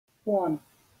One.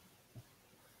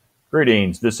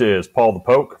 Greetings, this is Paul the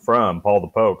Poke from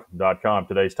paulthepoke.com.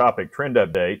 Today's topic, trend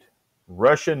update,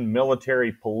 Russian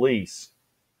military police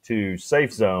to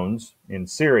safe zones in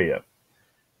Syria.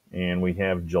 And we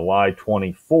have July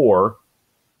 24,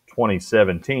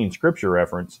 2017. Scripture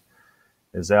reference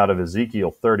is out of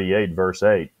Ezekiel 38, verse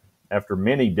 8. After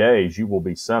many days you will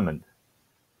be summoned.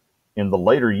 In the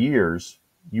later years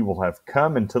you will have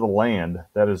come into the land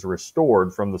that is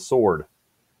restored from the sword,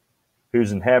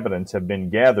 whose inhabitants have been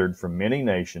gathered from many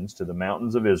nations to the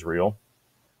mountains of Israel,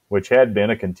 which had been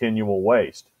a continual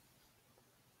waste.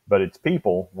 But its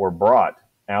people were brought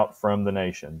out from the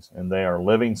nations, and they are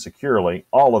living securely,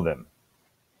 all of them.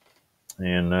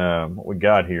 And what we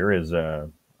got here is a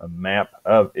map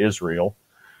of Israel,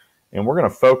 and we're going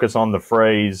to focus on the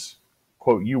phrase,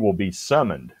 quote, you will be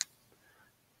summoned.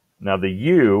 Now, the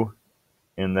you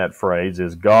in that phrase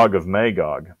is Gog of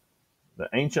Magog. The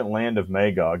ancient land of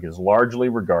Magog is largely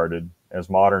regarded as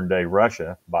modern-day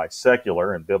Russia by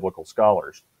secular and biblical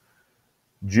scholars.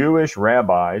 Jewish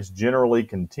rabbis generally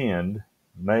contend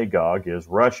Magog is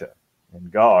Russia,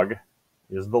 and Gog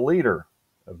is the leader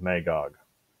of Magog.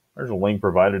 There's a link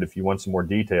provided if you want some more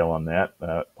detail on that.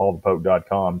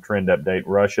 paulthepoke.com, trend update,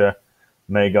 Russia,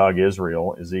 Magog,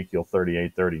 Israel, Ezekiel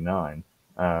 38:39.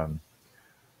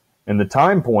 And the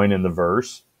time point in the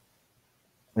verse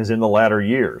is in the latter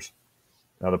years.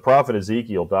 Now, the prophet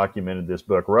Ezekiel documented this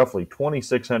book roughly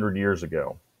 2,600 years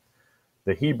ago.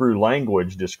 The Hebrew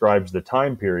language describes the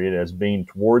time period as being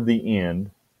toward the end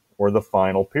or the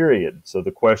final period. So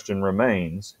the question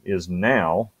remains, is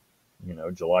now,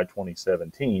 July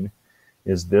 2017,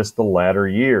 is this the latter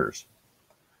years?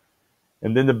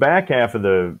 And then the back half of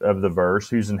the verse,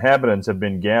 whose inhabitants have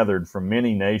been gathered from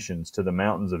many nations to the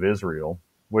mountains of Israel,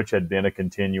 which had been a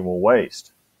continual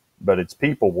waste. But its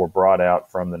people were brought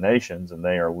out from the nations, and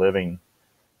they are living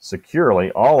securely,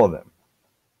 all of them.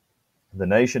 The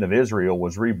nation of Israel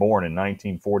was reborn in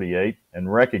 1948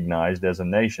 and recognized as a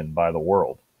nation by the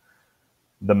world.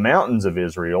 The mountains of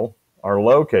Israel are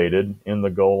located in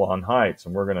the Golan Heights,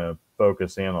 and we're going to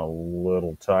focus in a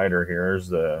little tighter here.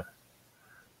 The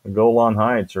Golan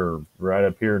Heights are right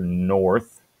up here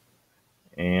north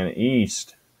and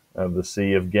east of the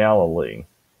Sea of Galilee.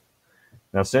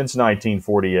 Now, since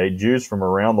 1948, Jews from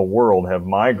around the world have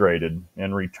migrated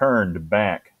and returned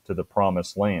back to the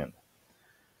Promised Land.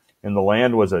 And the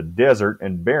land was a desert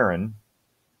and barren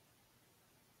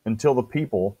until the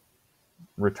people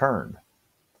returned.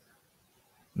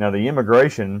 Now, the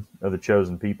immigration of the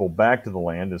chosen people back to the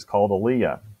land is called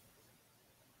Aliyah.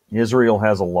 Israel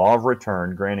has a law of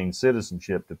return granting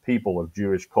citizenship to people of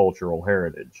Jewish cultural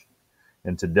heritage.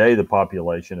 And today, the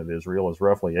population of Israel is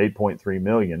roughly 8.3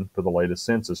 million for the latest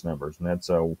census numbers. And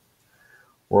that's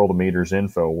Worldometers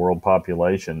Info, World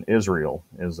Population. Israel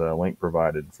is a link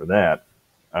provided for that.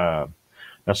 Now,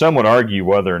 some would argue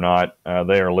whether or not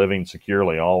they are living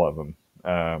securely, all of them.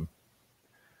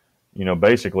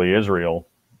 Basically, Israel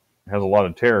has a lot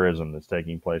of terrorism that's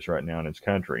taking place right now in its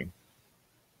country.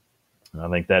 And I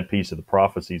think that piece of the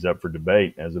prophecy is up for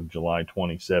debate as of July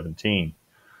 2017.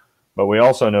 But we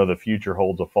also know the future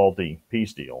holds a faulty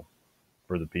peace deal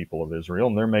for the people of Israel,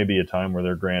 and there may be a time where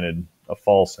they're granted a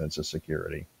false sense of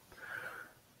security.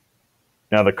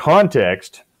 Now, the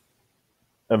context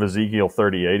of Ezekiel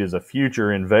 38 is a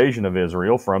future invasion of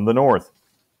Israel from the north.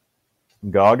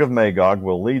 Gog of Magog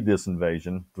will lead this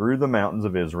invasion through the mountains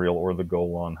of Israel, or the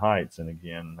Golan Heights. And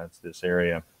again, that's this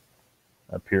area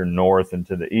up here north and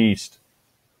to the east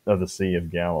of the Sea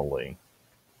of Galilee.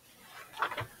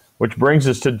 Which brings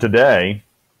us to today,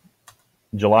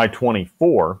 July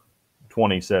 24,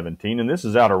 2017, and this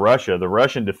is out of Russia. The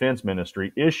Russian Defense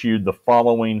Ministry issued the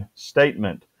following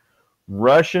statement.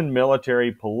 Russian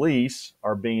military police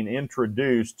are being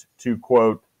introduced to,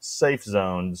 quote, safe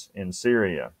zones in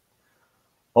Syria.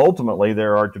 Ultimately,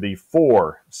 there are to be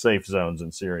 4 safe zones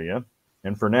in Syria,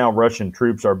 and for now, Russian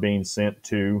troops are being sent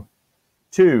to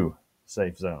 2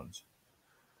 safe zones.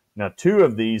 Now, 2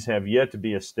 of these have yet to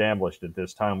be established at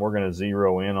this time. We're going to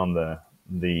zero in on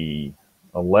the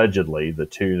allegedly the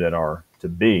 2 that are to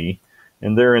be,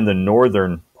 and they're in the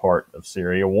northern part of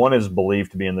Syria. One is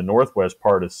believed to be in the northwest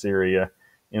part of Syria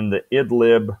in the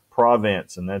Idlib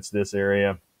province, and that's this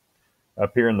area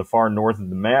up here in the far north of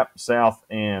the map, south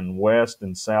and west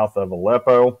and south of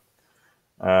Aleppo.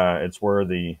 It's where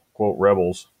the, quote,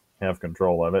 rebels have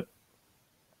control of it.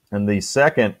 And the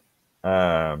second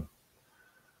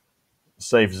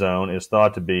safe zone is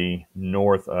thought to be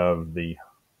north of the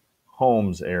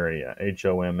Homs area,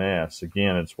 Homs.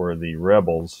 Again, it's where the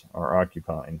rebels are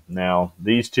occupying. Now,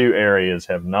 these 2 areas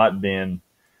have not been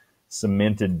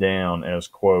cemented down as,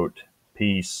 quote,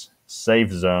 peace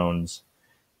safe zones.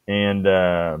 And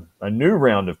a new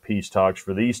round of peace talks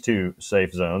for these two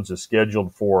safe zones is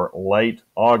scheduled for late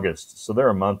August. So they're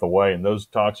a month away, and those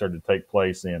talks are to take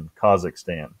place in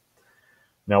Kazakhstan.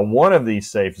 Now, one of these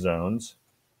safe zones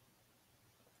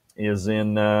is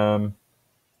in outside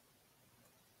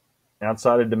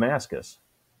of Damascus.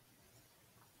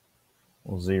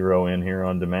 We'll zero in here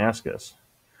on Damascus.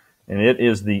 And it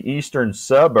is the eastern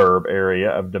suburb area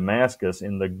of Damascus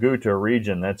in the Ghouta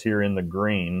region. That's here in the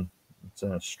green. It's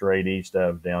straight east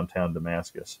of downtown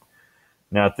Damascus.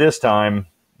 Now, at this time,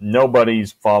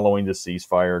 nobody's following the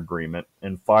ceasefire agreement,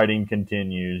 and fighting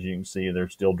continues. You can see they're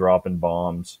still dropping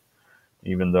bombs.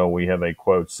 Even though we have a,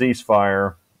 quote,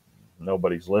 ceasefire,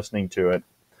 nobody's listening to it.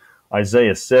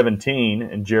 Isaiah 17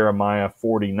 and Jeremiah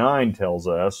 49 tells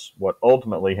us what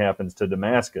ultimately happens to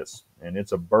Damascus, and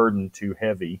it's a burden too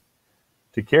heavy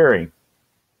to carry.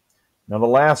 Now, the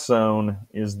last zone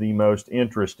is the most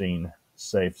interesting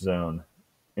safe zone,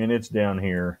 and it's down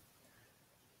here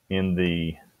in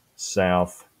the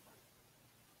south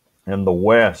and the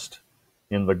west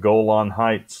in the Golan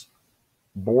Heights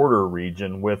border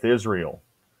region with Israel.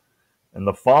 And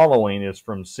the following is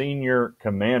from Senior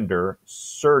Commander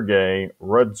Sergei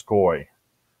Rudskoy.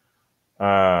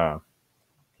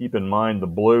 Keep in mind the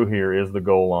blue here is the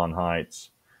Golan Heights.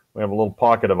 We have a little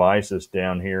pocket of ISIS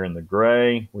down here in the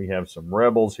gray. We have some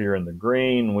rebels here in the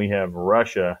green. We have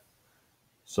Russia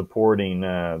supporting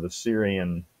the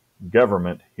Syrian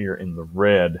government here in the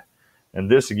red. And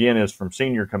this again is from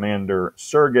Senior Commander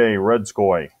Sergei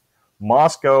Rudskoy.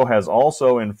 Moscow has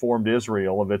also informed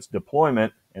Israel of its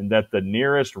deployment and that the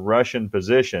nearest Russian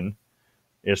position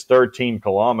is 13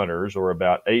 kilometers, or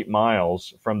about 8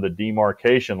 miles, from the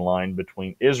demarcation line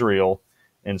between Israel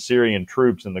and Syrian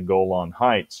troops in the Golan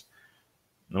Heights.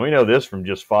 And we know this from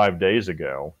just 5 days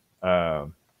ago.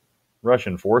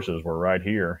 Russian forces were right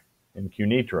here in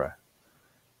Quneitra,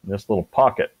 in this little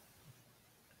pocket.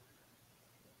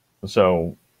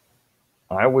 So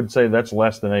I would say that's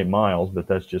less than 8 miles, but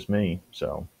that's just me.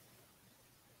 So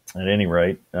at any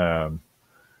rate,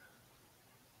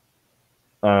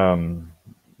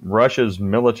 Russia's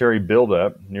military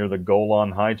buildup near the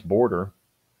Golan Heights border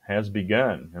has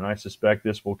begun, and I suspect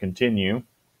this will continue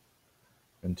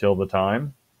until the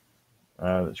time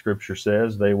that Scripture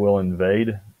says they will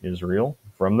invade Israel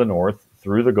from the north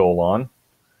through the Golan.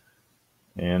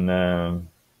 And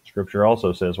Scripture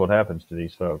also says what happens to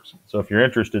these folks. So if you're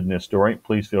interested in this story,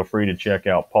 please feel free to check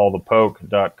out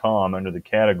paulthepoke.com under the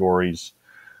categories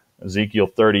Ezekiel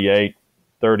 38,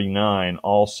 39,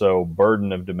 also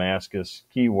burden of Damascus,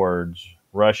 keywords,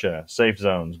 Russia, safe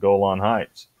zones, Golan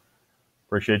Heights.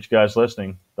 Appreciate you guys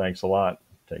listening. Thanks a lot.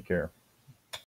 Take care.